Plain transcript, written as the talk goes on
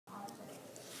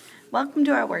Welcome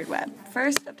to our word web.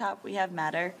 First, up top, we have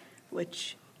matter,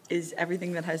 which is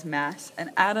everything that has mass,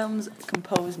 and atoms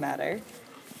compose matter.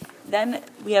 Then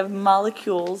we have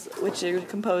molecules, which are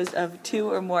composed of two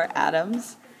or more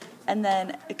atoms. And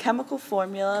then a chemical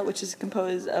formula, which is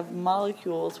composed of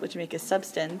molecules, which make a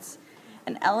substance.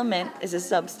 An element is a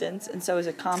substance, and so is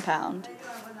a compound.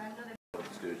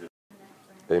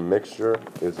 A mixture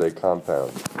is a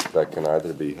compound that can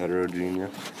either be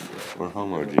heterogeneous or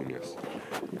homogeneous.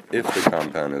 If the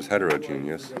compound is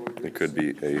heterogeneous, it could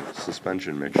be a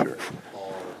suspension mixture,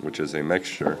 which is a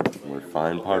mixture where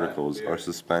fine particles are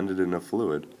suspended in a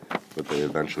fluid, but they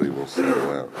eventually will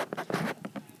settle out.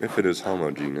 If it is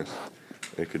homogeneous,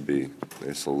 it could be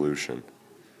a solution,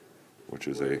 which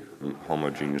is a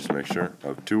homogeneous mixture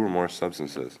of two or more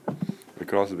substances. It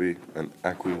could also be an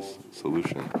aqueous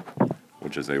solution,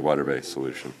 which is a water-based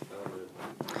solution.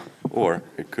 Or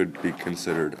it could be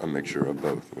considered a mixture of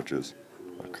both, which is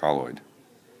a colloid,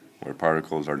 where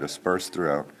particles are dispersed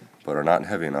throughout but are not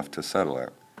heavy enough to settle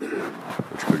out,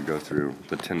 which could go through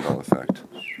the Tyndall effect,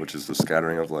 which is the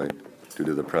scattering of light due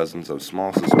to the presence of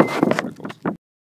small suspended particles.